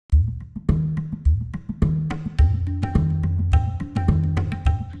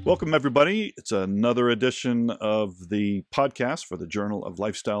Welcome, everybody. It's another edition of the podcast for the Journal of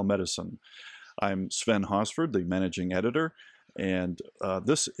Lifestyle Medicine. I'm Sven Hosford, the managing editor, and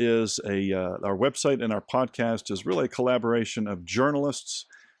this is our website and our podcast is really a collaboration of journalists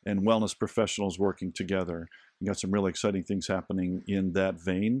and wellness professionals working together. We've got some really exciting things happening in that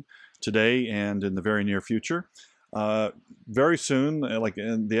vein today and in the very near future. Very soon, like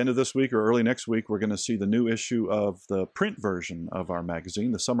in the end of this week or early next week, we're going to see the new issue of the print version of our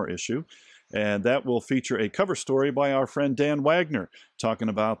magazine, the summer issue, and that will feature a cover story by our friend Dan Wagner talking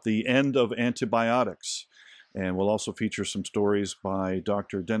about the end of antibiotics. And we'll also feature some stories by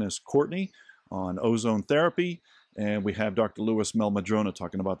Dr. Dennis Courtney on ozone therapy, and we have Dr. Louis Melmadrona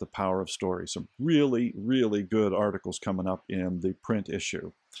talking about the power of story. Some really, really good articles coming up in the print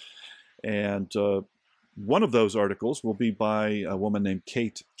issue. And one of those articles will be by a woman named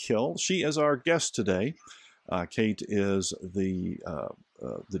Kate Kill. She is our guest today. Kate is the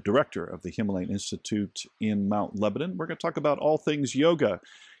director of the Himalayan Institute in Mount Lebanon. We're going to talk about all things yoga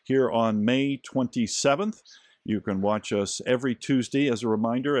here on May 27th. You can watch us every Tuesday, as a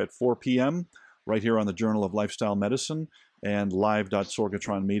reminder, at 4 p.m. right here on the Journal of Lifestyle Medicine and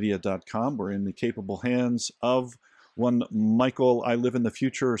live.sorgatronmedia.com. We're in the capable hands of one Michael I Live in the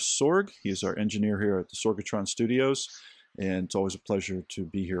Future Sorg. He's our engineer here at the Sorgatron Studios, and it's always a pleasure to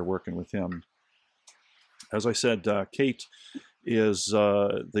be here working with him. As I said, Kate is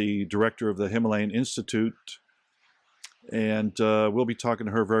the director of the Himalayan Institute, and we'll be talking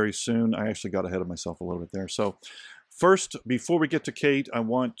to her very soon. I actually got ahead of myself a little bit there. So first, before we get to Kate, I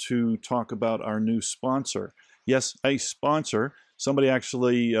want to talk about our new sponsor. Yes, a sponsor. Somebody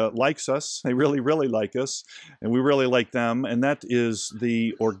actually likes us. They really, really like us, and we really like them, and that is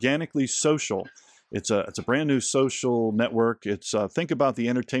the Organically Social. It's a brand new social network. It's think about the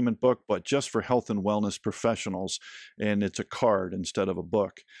entertainment book, but just for health and wellness professionals, and it's a card instead of a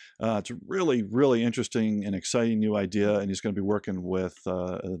book. It's a really, really interesting and exciting new idea, and he's going to be working with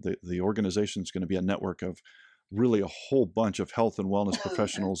the organization is going to be a network of really a whole bunch of health and wellness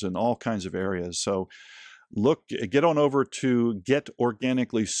professionals in all kinds of areas. So get on over to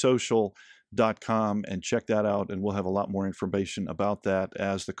getorganicallysocial.com and check that out, and we'll have a lot more information about that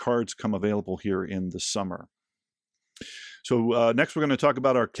as the cards come available here in the summer. So next we're going to talk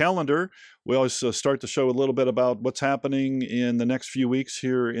about our calendar. We always start the show a little bit about what's happening in the next few weeks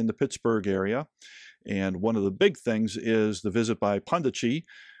here in the Pittsburgh area. And one of the big things is the visit by Panditji,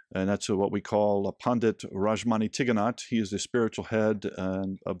 and that's what we call Pandit Rajmani Tinguinat. He is the spiritual head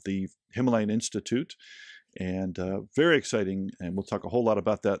of the Himalayan Institute. And very exciting, and we'll talk a whole lot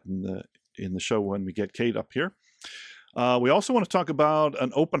about that in the show when we get Kate up here. We also want to talk about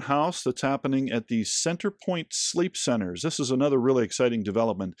an open house that's happening at the Centerpoint Sleep Centers. This is another really exciting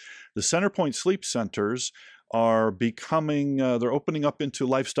development. The Centerpoint Sleep Centers are they're opening up into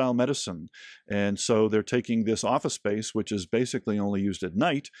lifestyle medicine. And so they're taking this office space, which is basically only used at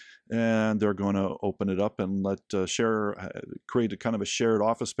night, and they're going to open it up and create a kind of a shared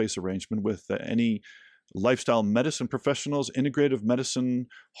office space arrangement with any lifestyle medicine professionals, integrative medicine,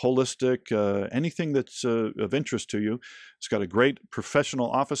 holistic, anything that's of interest to you. It's got a great professional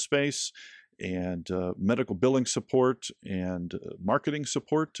office space and medical billing support and marketing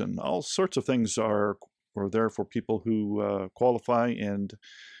support, and all sorts of things are there for people who qualify and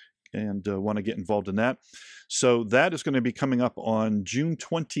want to get involved in that. So that is going to be coming up on June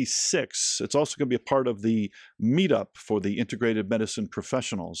 26th. It's also going to be a part of the meetup for the integrated medicine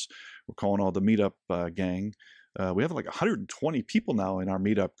professionals. We're calling all the meetup gang. We have like 120 people now in our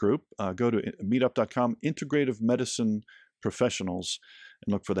meetup group. Go to meetup.com, integrative medicine professionals,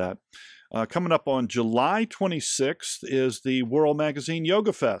 and look for that. Coming up on July 26th is the World Magazine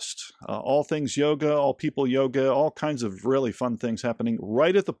Yoga Fest. All things yoga, all people yoga, all kinds of really fun things happening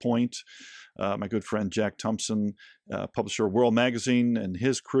right at the point. My good friend Jack Thompson, publisher of World Magazine, and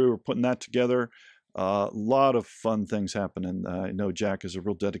his crew are putting that together. A lot of fun things happening. I know Jack is a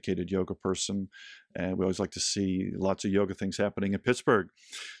real dedicated yoga person, and we always like to see lots of yoga things happening in Pittsburgh.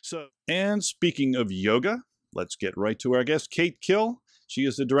 And speaking of yoga, let's get right to our guest, Kate Kill. She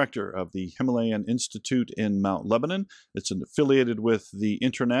is the director of the Himalayan Institute in Mount Lebanon. It's affiliated with the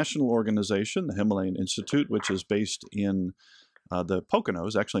international organization, the Himalayan Institute, which is based in the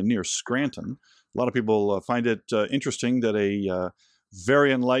Poconos, actually near Scranton. A lot of people find it interesting that a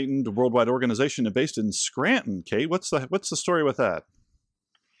very enlightened worldwide organization is based in Scranton. Kate, what's the story with that?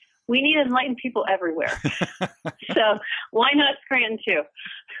 We need enlightened people everywhere. So why not Scranton too?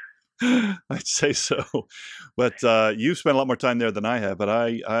 I'd say so. But you've spent a lot more time there than I have. But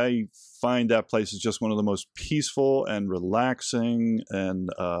I find that place is just one of the most peaceful and relaxing and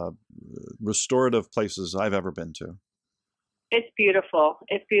restorative places I've ever been to. It's beautiful.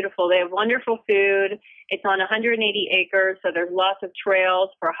 It's beautiful. They have wonderful food. It's on 180 acres, so there's lots of trails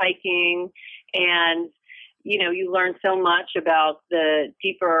for hiking, and you learn so much about the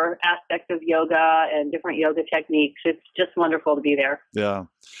deeper aspects of yoga and different yoga techniques. It's just wonderful to be there. Yeah.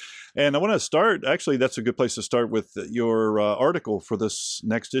 And I want to start, actually, that's a good place to start with your article for this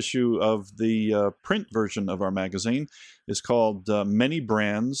next issue of the print version of our magazine. It's called Many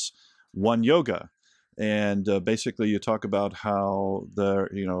Brands, One Yoga. And basically you talk about how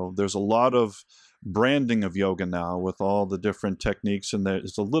there's a lot of branding of yoga now with all the different techniques, and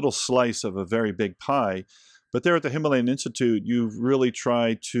there's a little slice of a very big pie. But there at the Himalayan Institute, you've really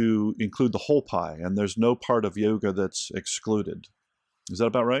tried to include the whole pie, and there's no part of yoga that's excluded. Is that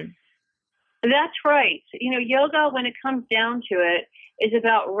about right? That's right. Yoga, when it comes down to it, is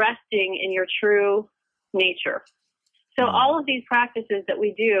about resting in your true nature. So all of these practices that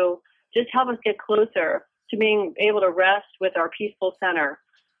we do just help us get closer to being able to rest with our peaceful center,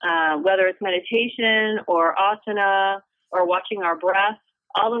 whether it's meditation or asana or watching our breath.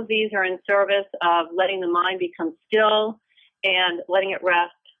 All of these are in service of letting the mind become still and letting it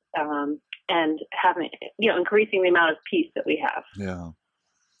rest, and having, increasing the amount of peace that we have. Yeah.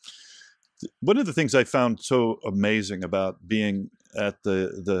 One of the things I found so amazing about being at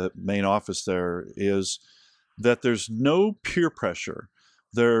the main office there is that there's no peer pressure.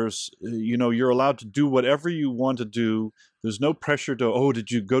 There's, you're allowed to do whatever you want to do. There's no pressure to, oh, did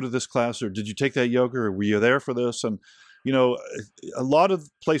you go to this class, or did you take that yoga, or were you there for this? And, a lot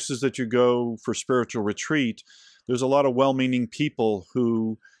of places that you go for spiritual retreat, there's a lot of well-meaning people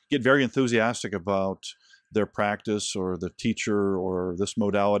who get very enthusiastic about their practice or the teacher or this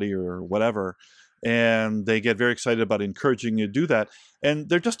modality or whatever. And they get very excited about encouraging you to do that. And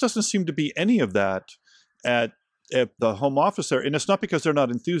there just doesn't seem to be any of that at the home office there. And it's not because they're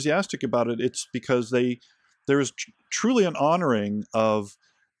not enthusiastic about it. It's because there is truly an honoring of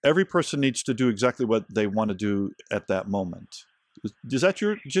every person needs to do exactly what they want to do at that moment. Is that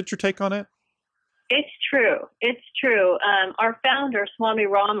your take on it? It's true. It's true. Our founder, Swami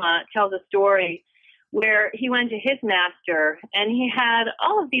Rama, tells a story where he went to his master and he had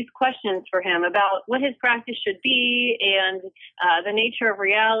all of these questions for him about what his practice should be and the nature of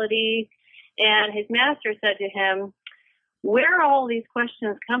reality. And his master said to him, "Where are all these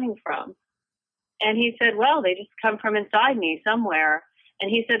questions coming from?" And he said, "Well, they just come from inside me somewhere." And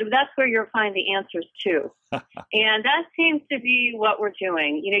he said, "That's where you'll find the answers too." And that seems to be what we're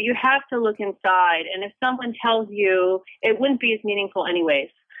doing. You have to look inside. And if someone tells you, it wouldn't be as meaningful anyways.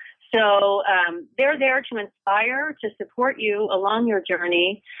 So they're there to inspire, to support you along your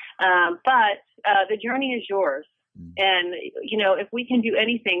journey. But the journey is yours. And, if we can do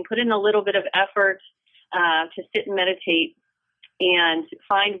anything, put in a little bit of effort to sit and meditate and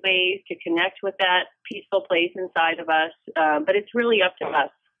find ways to connect with that peaceful place inside of us. But it's really up to us.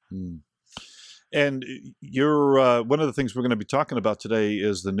 And you're one of the things we're going to be talking about today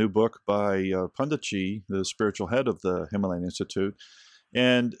is the new book by Panditji, the spiritual head of the Himalayan Institute.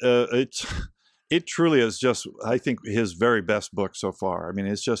 And it truly is just, I think, his very best book so far. I mean,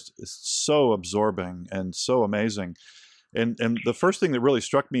 it's so absorbing and so amazing. And the first thing that really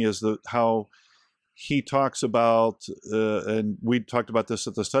struck me is how he talks about, and we talked about this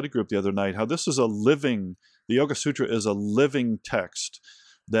at the study group the other night, how this is the Yoga Sutra is a living text,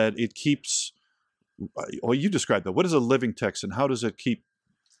 that it keeps, well, you described that. What is a living text and how does it keep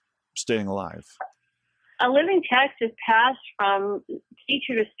staying alive? A living text is passed from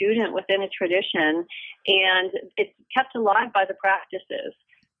teacher to student within a tradition, and it's kept alive by the practices.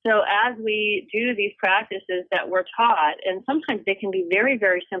 So as we do these practices that we're taught, and sometimes they can be very,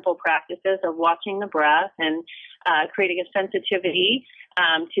 very simple practices of watching the breath and creating a sensitivity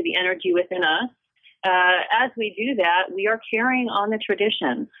to the energy within us. As we do that, we are carrying on the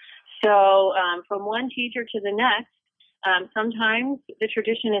tradition. So from one teacher to the next, sometimes the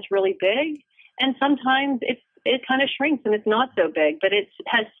tradition is really big, and sometimes it kind of shrinks and it's not so big, but it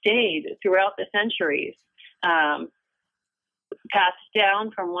has stayed throughout the centuries, passed down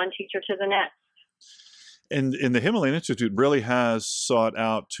from one teacher to the next. And the Himalayan Institute really has sought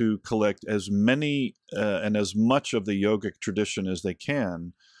out to collect as many and as much of the yogic tradition as they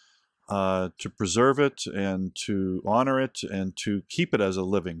can, to preserve it and to honor it and to keep it as a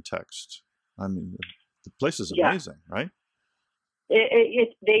living text. I mean, the place is amazing, right?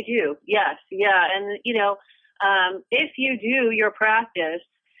 They do, yes, yeah. And, if you do your practice,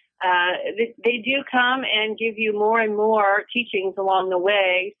 they do come and give you more and more teachings along the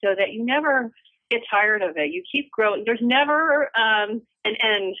way so that you never get tired of it. You keep growing. There's never an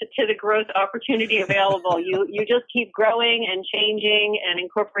end to the growth opportunity available. You just keep growing and changing and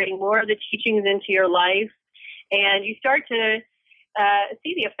incorporating more of the teachings into your life. And you start to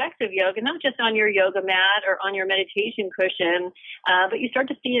see the effects of yoga, not just on your yoga mat or on your meditation cushion, but you start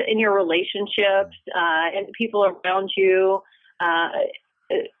to see it in your relationships and the people around you.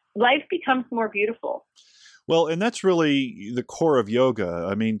 Life becomes more beautiful. Well, and that's really the core of yoga.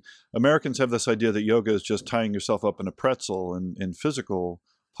 I mean, Americans have this idea that yoga is just tying yourself up in a pretzel in physical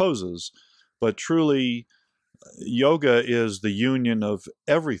poses, but truly, yoga is the union of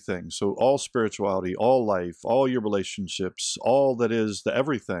everything. So all spirituality, all life, all your relationships, all that is the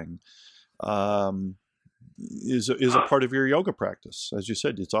everything is a part of your yoga practice. As you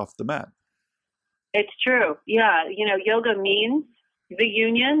said, it's off the mat. It's true. Yeah. Yoga means the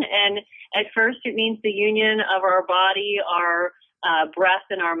union. And at first it means the union of our body, our breath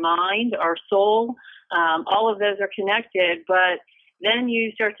and our mind, our soul. All of those are connected. But then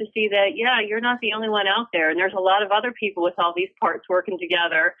you start to see that, yeah, you're not the only one out there. And there's a lot of other people with all these parts working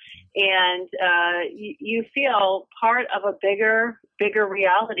together. And you feel part of a bigger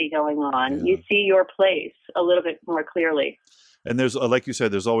reality going on. Yeah. You see your place a little bit more clearly. And there's, like you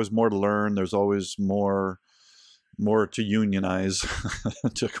said, there's always more to learn. There's always more to unionize,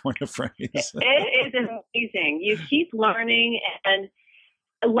 to coin a phrase. It is amazing. You keep learning and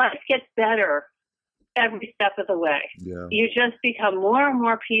life gets better every step of the way. Yeah. You just become more and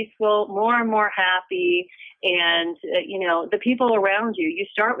more peaceful, more and more happy. And, the people around you, you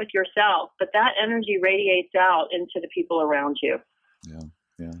start with yourself, but that energy radiates out into the people around you. Yeah.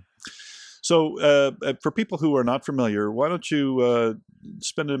 Yeah. So for people who are not familiar, why don't you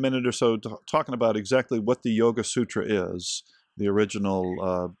spend a minute or so talking about exactly what the Yoga Sutra is, the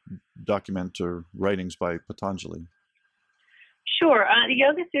original document or writings by Patanjali? Sure. The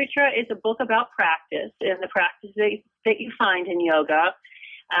Yoga Sutra is a book about practice and the practice that you find in yoga.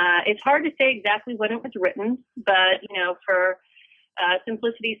 It's hard to say exactly when it was written, but, for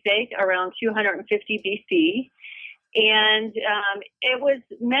simplicity's sake, around 250 BC. And it was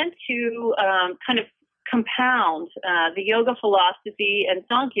meant to kind of compound the yoga philosophy and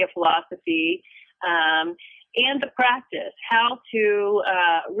Sankhya philosophy and the practice, how to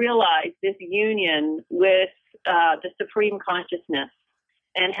realize this union with the supreme consciousness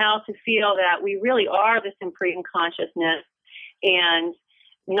and how to feel that we really are the supreme consciousness and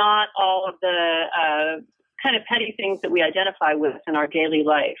not all of the kind of petty things that we identify with in our daily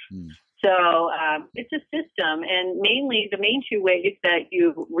life. So it's a system, and mainly the main two ways that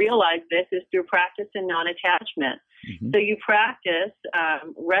you realize this is through practice and non-attachment. So you practice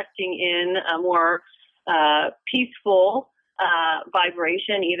resting in a more peaceful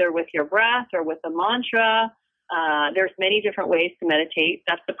vibration, either with your breath or with a mantra. There's many different ways to meditate.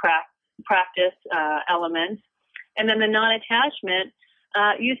 That's the practice element. And then the non-attachment,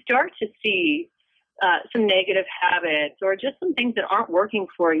 you start to see some negative habits or just some things that aren't working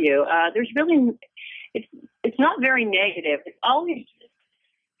for you. There's really, it's not very negative. It's always just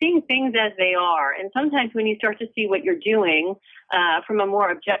seeing things as they are. And sometimes when you start to see what you're doing from a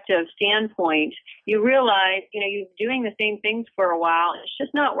more objective standpoint, you realize, you're doing the same things for a while and it's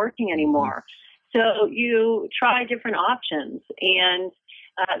just not working anymore. So you try different options, and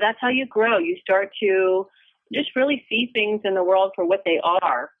that's how you grow. You start to just really see things in the world for what they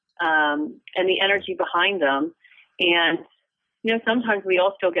are. And the energy behind them. And, sometimes we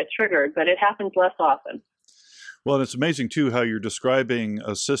all still get triggered, but it happens less often. Well, and it's amazing, too, how you're describing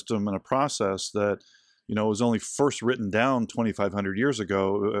a system and a process that, was only first written down 2,500 years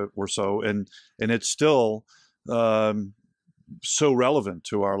ago or so, and it's still so relevant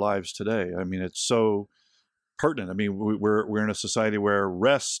to our lives today. I mean, it's so pertinent. I mean, we're in a society where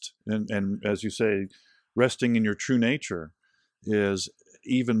rest, and as you say, resting in your true nature is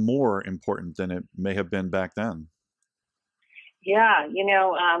even more important than it may have been back then. Yeah,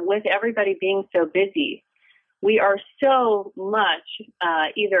 with everybody being so busy, we are so much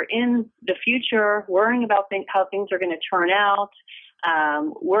either in the future, worrying about how things are going to turn out,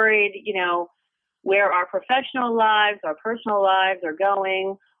 worried, where our professional lives, our personal lives are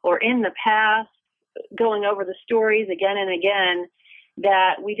going, or in the past, going over the stories again and again,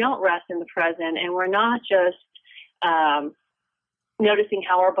 that we don't rest in the present, and we're not just noticing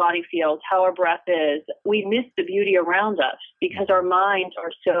how our body feels, how our breath is. We miss the beauty around us because our minds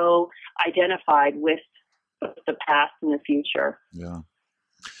are so identified with the past and the future. Yeah.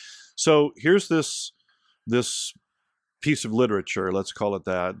 So here's this piece of literature, let's call it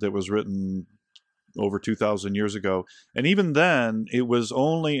that was written over 2,000 years ago. And even then, it was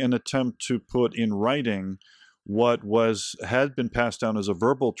only an attempt to put in writing what had been passed down as a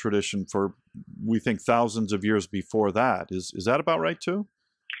verbal tradition for, we think, thousands of years before that. Is that about right too?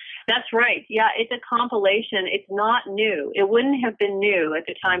 That's right. Yeah, it's a compilation. It's not new. It wouldn't have been new at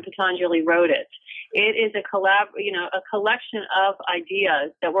the time Patanjali wrote it. It is a collection of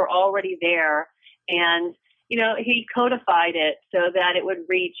ideas that were already there, and he codified it so that it would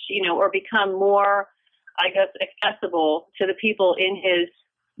reach, or become more, I guess, accessible to the people in his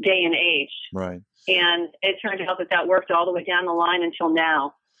day and age. Right. And it turned out that worked all the way down the line until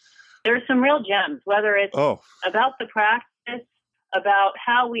now. There's some real gems, whether it's about the practice, about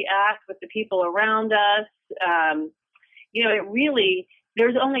how we act with the people around us. It really,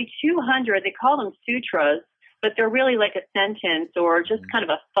 there's only 200, they call them sutras, but they're really like a sentence or just kind of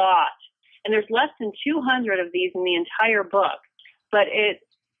a thought. And there's less than 200 of these in the entire book, but it,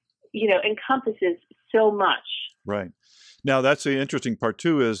 encompasses so much. Right. Now, that's the interesting part,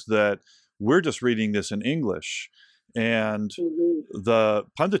 too, is that we're just reading this in English. And the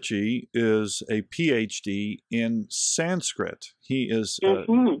Panditji is a Ph.D. in Sanskrit. He is,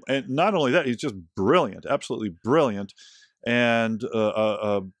 and not only that, he's just brilliant, absolutely brilliant, and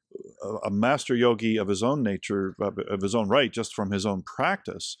a master yogi of his own nature, of his own right, just from his own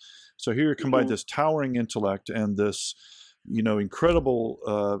practice. So here you combine this towering intellect and this,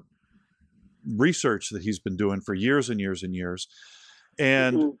 incredible research that he's been doing for years and years and years.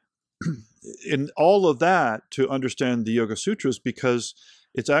 And in all of that, to understand the Yoga Sutras, because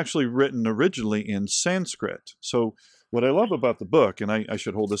it's actually written originally in Sanskrit. So what I love about the book, and I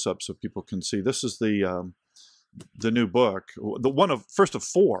should hold this up so people can see, this is the new book, the first of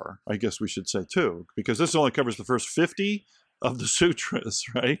 4, I guess we should say, too, because this only covers the first 50 of the sutras,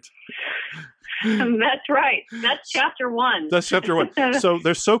 right? That's right. That's chapter 1. That's chapter 1. So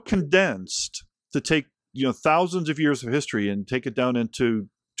they're so condensed to take, thousands of years of history and take it down into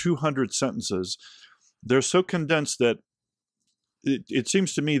 200 sentences. They're so condensed that it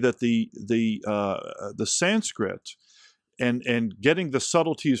seems to me that the Sanskrit and getting the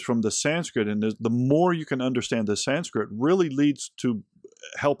subtleties from the Sanskrit, and the more you can understand the Sanskrit, really leads to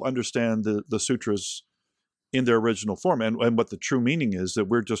help understand the sutras in their original form and what the true meaning is that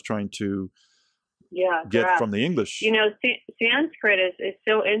we're just trying to get from the English. Sanskrit is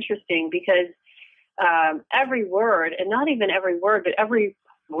so interesting because every word, and not even every word, but every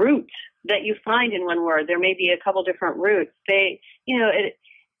root that you find in one word, there may be a couple different roots. It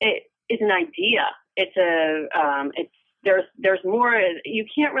is an idea. There's more. You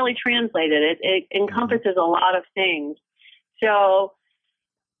can't really translate it. It encompasses a lot of things. So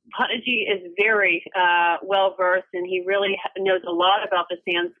Panditji is very well versed, and he really knows a lot about the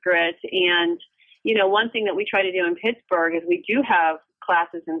Sanskrit. And one thing that we try to do in Pittsburgh is we do have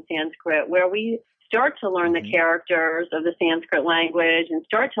classes in Sanskrit where we start to learn the characters of the Sanskrit language and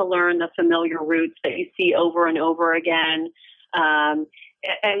start to learn the familiar roots that you see over and over again. And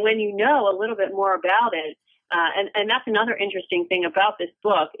when you know a little bit more about it, and that's another interesting thing about this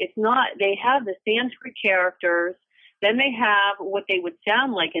book, it's not, they have the Sanskrit characters, then they have what they would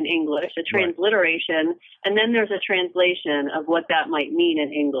sound like in English, a transliteration, and then there's a translation of what that might mean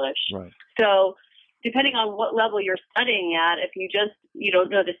in English. Right. So depending on what level you're studying at, if you don't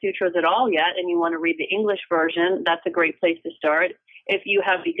know the sutras at all yet and you want to read the English version, that's a great place to start. If you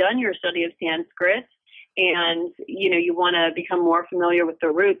have begun your study of Sanskrit and you want to become more familiar with the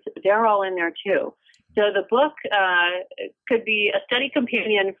roots, they're all in there too. So the book could be a study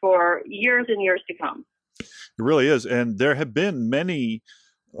companion for years and years to come. It really is. And there have been many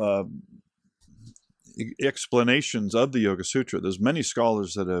explanations of the Yoga Sutra. There's many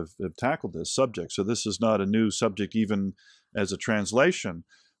scholars that have tackled this subject. So this is not a new subject even as a translation.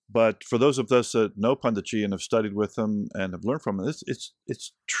 But for those of us that know Panditji and have studied with him and have learned from him,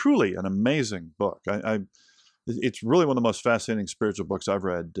 it's truly an amazing book. It's really one of the most fascinating spiritual books I've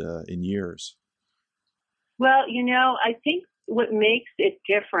read in years. Well, I think what makes it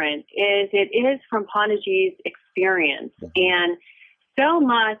different is it is from Panditji's experience. And so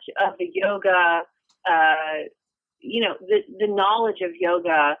much of the yoga, the knowledge of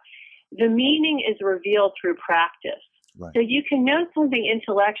yoga, the meaning is revealed through practice. Right. So you can know something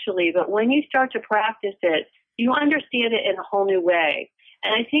intellectually, but when you start to practice it, you understand it in a whole new way.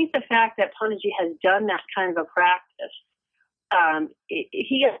 And I think the fact that Panditji has done that kind of a practice,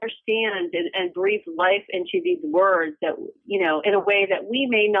 he understands and breathes life into these words that, in a way that we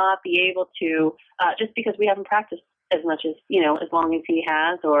may not be able to, just because we haven't practiced as much as, as long as he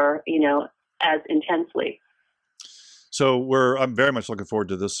has, or, as intensely. So I'm very much looking forward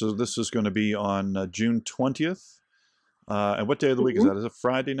to this. So this is going to be on June 20th. And what day of the week is that? Is it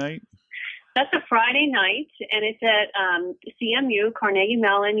Friday night? That's a Friday night, and it's at CMU, Carnegie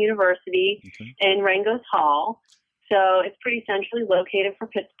Mellon University, in Rangos Hall. So it's pretty centrally located for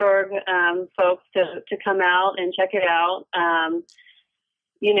Pittsburgh folks to come out and check it out.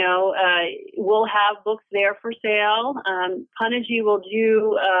 We'll have books there for sale. Panditji will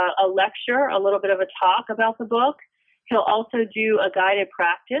do a lecture, a little bit of a talk about the book. He'll also do a guided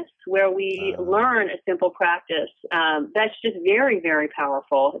practice where we learn a simple practice that's just very, very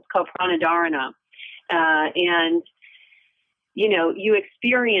powerful. It's called Pranadharana. And, you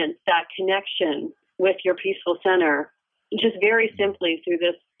experience that connection with your peaceful center just very simply through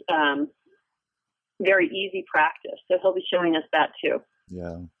this very easy practice. So he'll be showing us that too.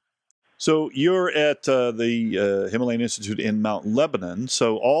 Yeah. So you're at the Himalayan Institute in Mount Lebanon.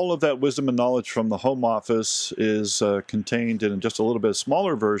 So all of that wisdom and knowledge from the home office is contained in just a little bit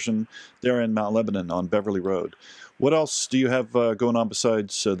smaller version there in Mount Lebanon on Beverly Road. What else do you have going on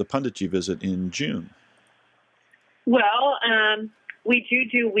besides the Panditji visit in June? Well, we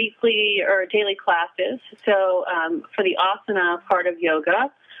do weekly or daily classes. So for the asana part of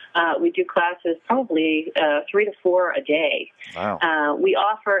yoga, we do classes probably 3 to 4 a day. Wow. We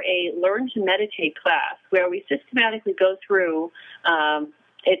offer a Learn to Meditate class where we systematically go through,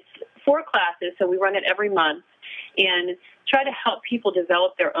 it's 4 classes, so we run it every month, and try to help people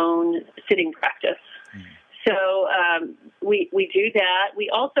develop their own sitting practice. So we do that. We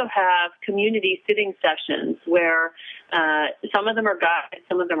also have community sitting sessions where some of them are guided,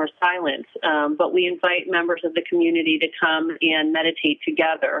 some of them are silent, but we invite members of the community to come and meditate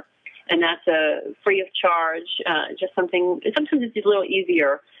together. And that's free of charge, just something, sometimes it's a little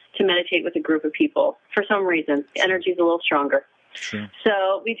easier to meditate with a group of people. For some reason, the energy is a little stronger. Sure.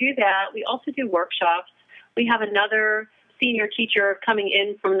 So we do that. We also do workshops. We have another senior teacher coming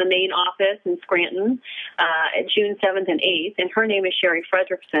in from the main office in Scranton at June 7th and 8th, and her name is Sherry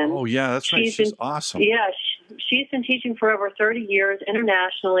Fredrickson. Oh, yeah, that's right. She's awesome. Yeah, she's been teaching for over 30 years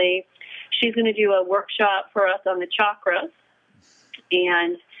internationally. She's going to do a workshop for us on the chakras,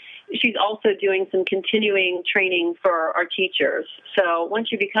 and she's also doing some continuing training for our teachers. So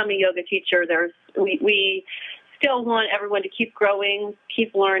once you become a yoga teacher, we still want everyone to keep growing,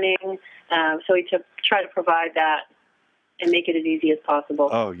 keep learning, so we try to provide that and make it as easy as possible.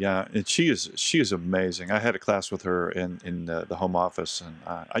 Oh, yeah. And she is amazing. I had a class with her in the home office, and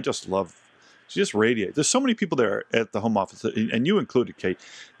I just love, she just radiates. There's so many people there at the home office, and you included, Kate.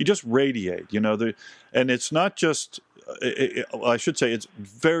 You just radiate, and it's not just, I should say, it's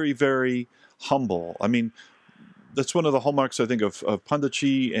very, very humble. I mean, that's one of the hallmarks, I think, of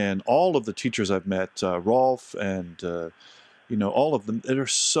Panditji and all of the teachers I've met, Rolf and, all of them, they're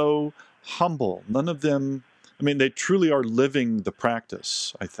so humble. None of them, I mean, they truly are living the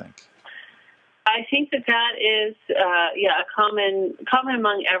practice, I think. I think that is, a common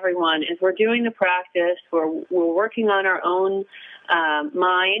among everyone is we're doing the practice, we're working on our own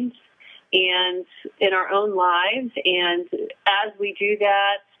minds and in our own lives, and as we do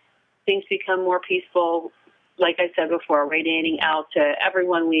that, things become more peaceful, like I said before, radiating out to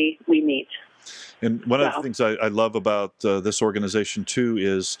everyone we meet. And one of the things I love about this organization, too,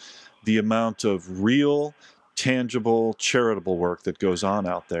 is the amount of real, tangible, charitable work that goes on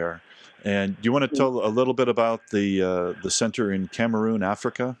out there. And do you want to tell a little bit about the center in Cameroon,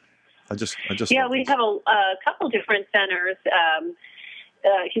 Africa? Yeah, we have a couple different centers,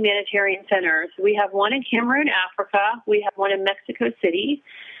 humanitarian centers. We have one in Cameroon, Africa. We have one in Mexico City.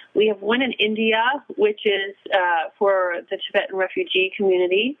 We have one in India, which is for the Tibetan refugee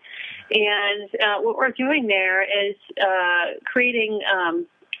community. And what we're doing there is creating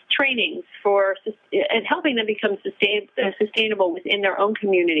trainings and helping them become sustainable within their own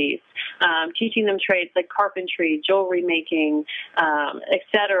communities, teaching them trades like carpentry, jewelry making,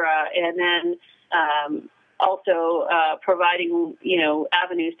 etc., and then also providing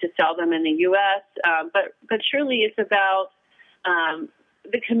avenues to sell them in the U.S. But truly, it's about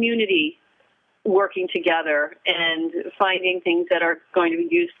the community working together and finding things that are going to be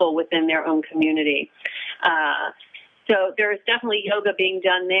useful within their own community. So there is definitely yoga being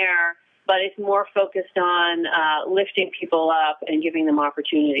done there, but it's more focused on lifting people up and giving them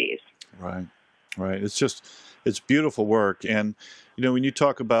opportunities. Right. It's beautiful work. And, when you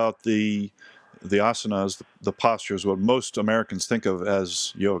talk about the asanas, the postures, what most Americans think of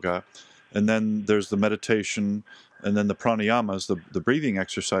as yoga, and then there's the meditation, and then the pranayamas, the breathing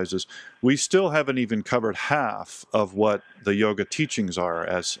exercises, we still haven't even covered half of what the yoga teachings are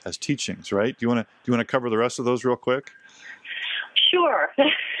as teachings, right? Do you want to cover the rest of those real quick? Sure.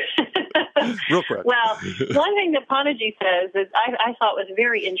 Real quick. Well, one thing that Panditji says is I thought was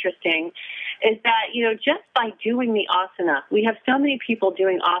very interesting is that, just by doing the asana, we have so many people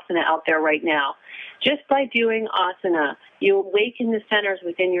doing asana out there right now. Just by doing asana, you awaken the centers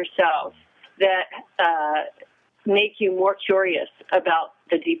within yourself that make you more curious about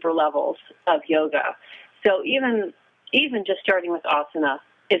the deeper levels of yoga. So even just starting with asana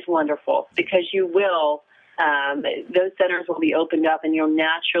is wonderful, because you will, those centers will be opened up, and you'll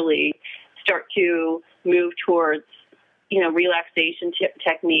naturally start to move towards, relaxation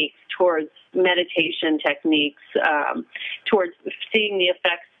techniques, towards meditation techniques, towards seeing the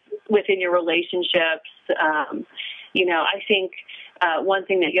effects within your relationships. I think one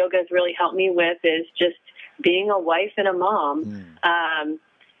thing that yoga has really helped me with is just being a wife and a mom. I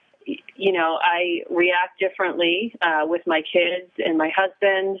react differently with my kids and my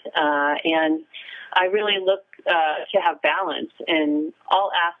husband, and I really look to have balance in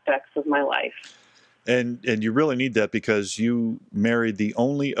all aspects of my life. And you really need that, because you married the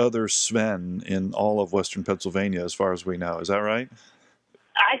only other Sven in all of Western Pennsylvania, as far as we know. Is that right?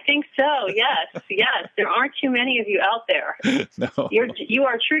 I think so. Yes, yes. There aren't too many of you out there. No, you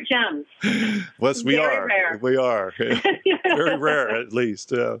are true gems. Yes, we Very are. Rare. We are very rare, at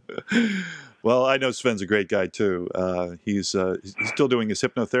least. Yeah. Well, I know Sven's a great guy too. He's still doing his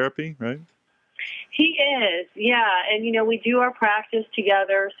hypnotherapy, right? He is, yeah. And, we do our practice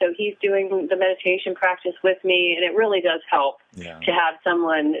together. So he's doing the meditation practice with me, and it really does help to have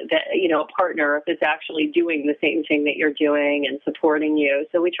someone that, a partner that's actually doing the same thing that you're doing and supporting you.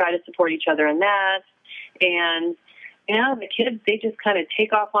 So we try to support each other in that. And, the kids, they just kind of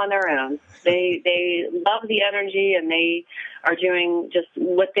take off on their own. They love the energy, and they are doing just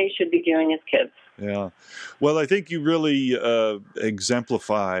what they should be doing as kids. Yeah. Well, I think you really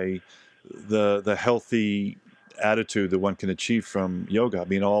exemplify the healthy attitude that one can achieve from yoga. I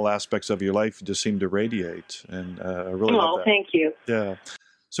mean, all aspects of your life just seem to radiate, and I really love that. Thank you. Yeah.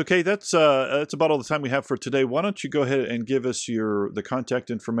 So, Kate, that's about all the time we have for today. Why don't you go ahead and give us the contact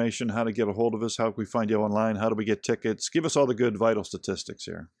information, how to get a hold of us, how can we find you online, how do we get tickets? Give us all the good vital statistics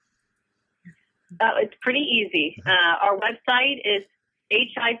here. It's pretty easy. Our website is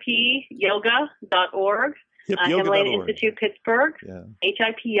hipyoga.org. Himalayan Institute Pittsburgh,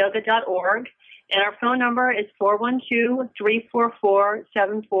 hipyoga.org. And our phone number is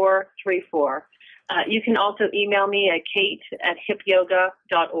 412-344-7434. You can also email me at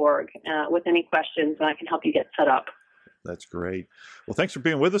kate@hipyoga.org with any questions, and I can help you get set up. That's great. Well, thanks for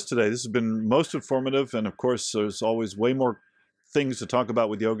being with us today. This has been most informative, and of course, there's always way more things to talk about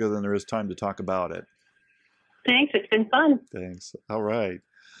with yoga than there is time to talk about it. Thanks. It's been fun. Thanks. All right.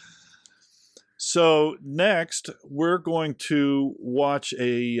 So next, we're going to watch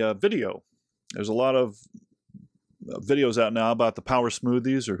a video. There's a lot of videos out now about the power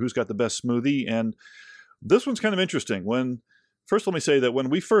smoothies, or who's got the best smoothie. And this one's kind of interesting. First, let me say that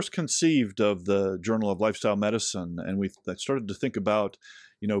when we first conceived of the Journal of Lifestyle Medicine, and we started to think about,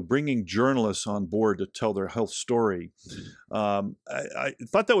 bringing journalists on board to tell their health story, I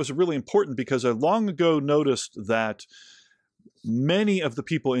thought that was really important, because I long ago noticed that many of the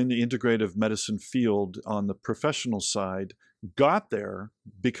people in the integrative medicine field on the professional side got there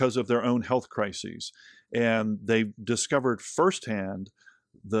because of their own health crises, and they discovered firsthand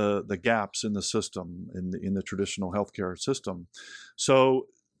the gaps in the system, in the traditional healthcare system. So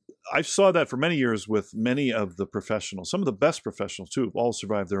I saw that for many years with many of the professionals, some of the best professionals too, have all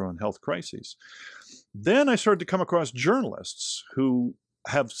survived their own health crises. Then I started to come across journalists who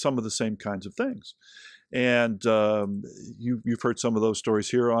have some of the same kinds of things. And you've heard some of those stories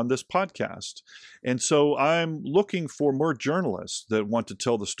here on this podcast. And so I'm looking for more journalists that want to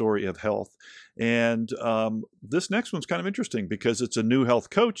tell the story of health. And this next one's kind of interesting, because it's a new health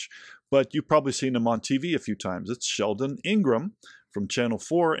coach, but you've probably seen him on TV a few times. It's Sheldon Ingram from Channel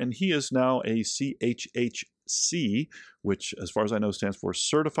 4, and he is now a CHHC, which, as far as I know, stands for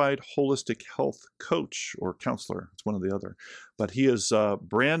Certified Holistic Health Coach or Counselor. It's one or the other. But he is a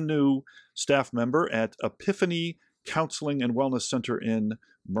brand new staff member at Epiphany Counseling and Wellness Center in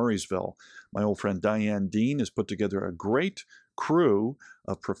Murraysville. My old friend Diane Dean has put together a great crew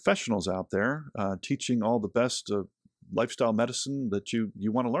of professionals out there teaching all the best lifestyle medicine that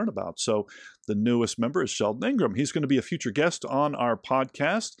you want to learn about. So the newest member is Sheldon Ingram. He's going to be a future guest on our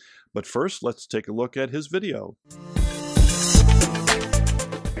podcast. But first, let's take a look at his video.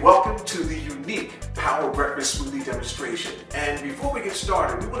 Welcome to the unique Power Breakfast Smoothie demonstration. And before we get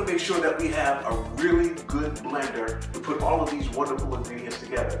started, we want to make sure that we have a really good blender to put all of these wonderful ingredients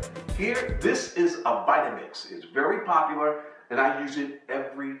together. Here, this is a Vitamix. It's very popular, and I use it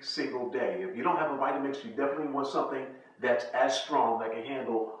every single day. If you don't have a Vitamix, you definitely want something that's as strong that can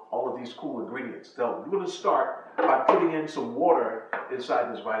handle all of these cool ingredients. So we're going to start by putting in some water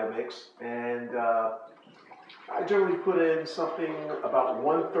inside this Vitamix, and I generally put in something about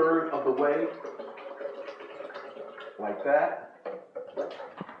 1/3 of the way, like that.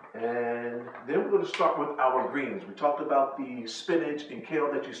 And then we're going to start with our greens. We talked about the spinach and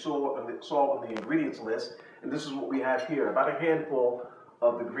kale that you saw on the ingredients list, and this is what we have here. About a handful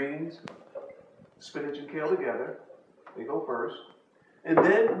of the greens, spinach and kale together. They go first. And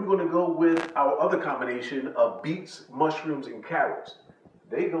then we're going to go with our other combination of beets, mushrooms, and carrots.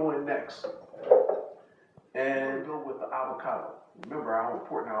 They go in next. And go with the avocado. Remember how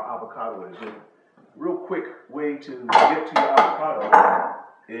important our avocado is. And real quick way to get to your avocado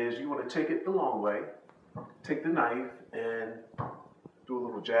is you want to take it the long way. Take the knife and do a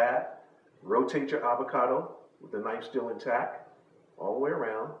little jab. Rotate your avocado with the knife still intact all the way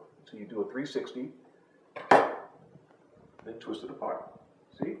around until you do a 360. Then twist it apart.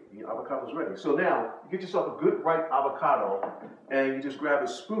 See, your avocado's ready. So now, you get yourself a good ripe avocado, and you just grab a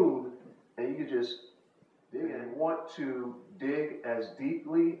spoon, and you can just dig in. You want to dig as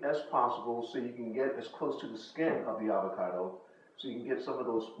deeply as possible so you can get as close to the skin of the avocado, so you can get some of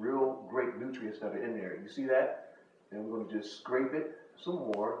those real great nutrients that are in there. You see that? And we're going to just scrape it some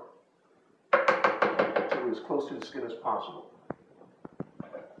more until it's as close to the skin as possible.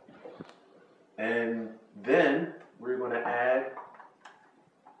 And then we're going to add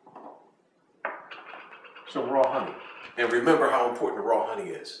some raw honey. And remember how important the raw honey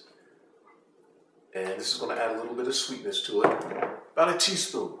is. And this is going to add a little bit of sweetness to it. About a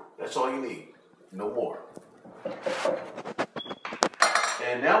teaspoon. That's all you need. No more.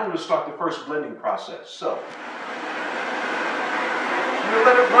 And now we're going to start the first blending process. So, I'm going to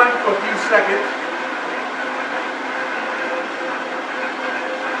let it run for a few seconds.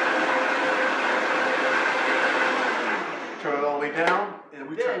 Turn it all the way down.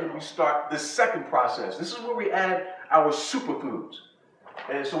 And then we start the second process. This is where we add our superfoods.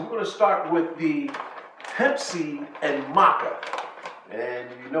 And so we're going to start with the hemp seed and maca. And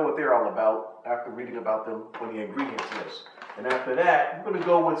you know what they're all about after reading about them on the ingredients list. And after that, we're going to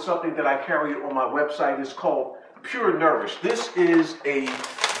go with something that I carry on my website. It's called Pure Nourish. This is a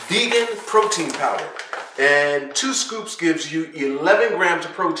vegan protein powder. And 2 scoops gives you 11 grams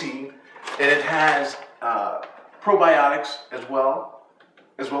of protein. And it has probiotics as well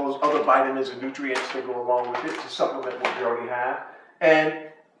as other vitamins and nutrients that go along with it to supplement what you already have. And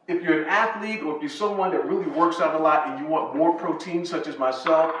if you're an athlete or if you're someone that really works out a lot and you want more protein, such as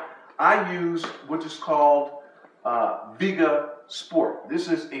myself, I use what is called Vega Sport. This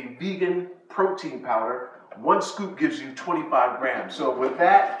is a vegan protein powder. 1 scoop gives you 25 grams. So with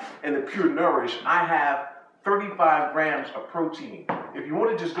that and the Pure Nourish, I have 35 grams of protein. If you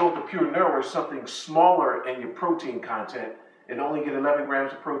want to just go with the Pure Nourish, something smaller in your protein content, and only get 11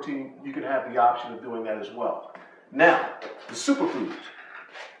 grams of protein, you can have the option of doing that as well. Now, the superfoods,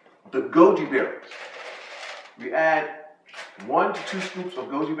 the goji berries. We add 1 to 2 scoops of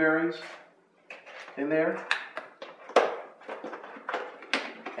goji berries in there.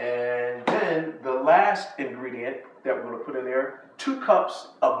 And then the last ingredient that we're going to put in there, 2 cups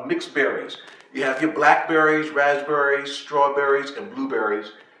of mixed berries. You have your blackberries, raspberries, strawberries, and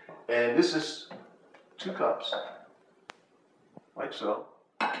blueberries. And this is 2 cups, like so.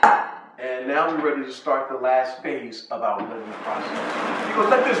 And now we're ready to start the last phase of our blending process. You're going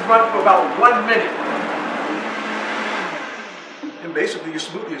to let this run for about 1 minute. And basically your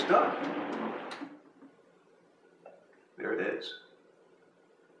smoothie is done. There it is.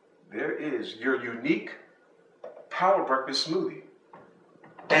 There is your unique power breakfast smoothie.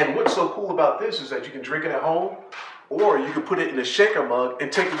 And what's so cool about this is that you can drink it at home, or you can put it in a shaker mug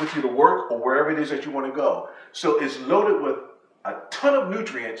and take it with you to work or wherever it is that you want to go. So it's loaded with a ton of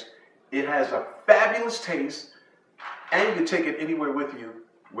nutrients. It has a fabulous taste, and you can take it anywhere with you,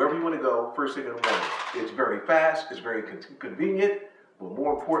 wherever you want to go, first thing in the morning. It's very fast, it's very convenient, but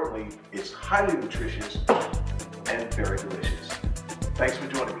more importantly, it's highly nutritious and very delicious. Thanks for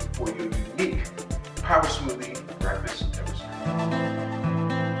joining me for your unique Power Smoothie Breakfast episode.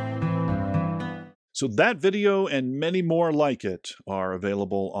 So that video and many more like it are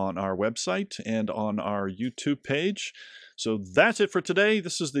available on our website and on our YouTube page. So that's it for today.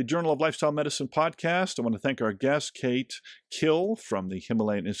 This is the Journal of Lifestyle Medicine podcast. I want to thank our guest, Kate Kill from the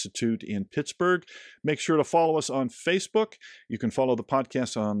Himalayan Institute in Pittsburgh. Make sure to follow us on Facebook. You can follow the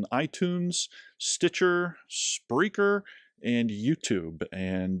podcast on iTunes, Stitcher, Spreaker, and YouTube.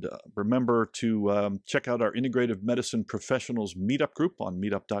 And remember to check out our Integrative Medicine Professionals Meetup group on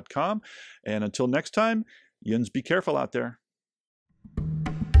meetup.com. And until next time, yins, be careful out there.